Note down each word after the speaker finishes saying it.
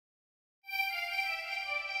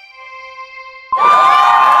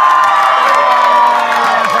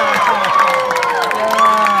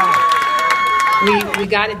We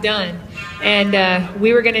got it done. And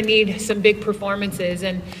we were going to need some big performances.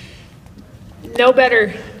 And no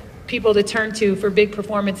better people to turn to for big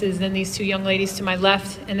performances than these two young ladies to my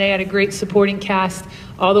left. And they had a great supporting cast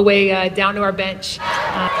all the way down to our bench.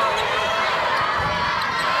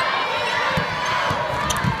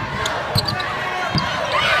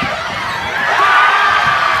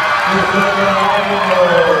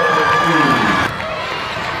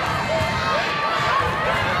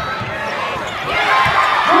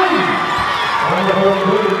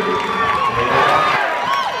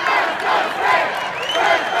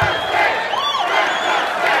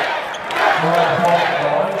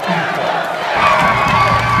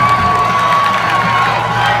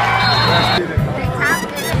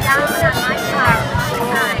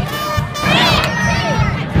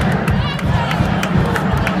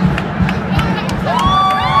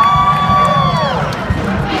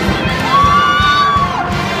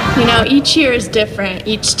 You know, each year is different,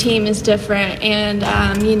 each team is different,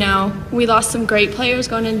 and you know, we lost some great players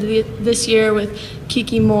going into this year with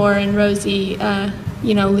Kiki Moore and Rosie,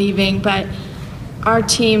 you know, leaving, but our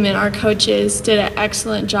team and our coaches did an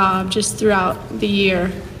excellent job just throughout the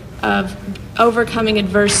year of overcoming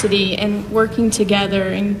adversity and working together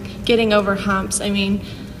and getting over humps. I mean,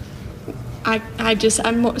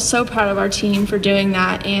 I'm so proud of our team for doing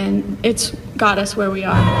that, and it's got us where we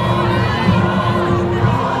are.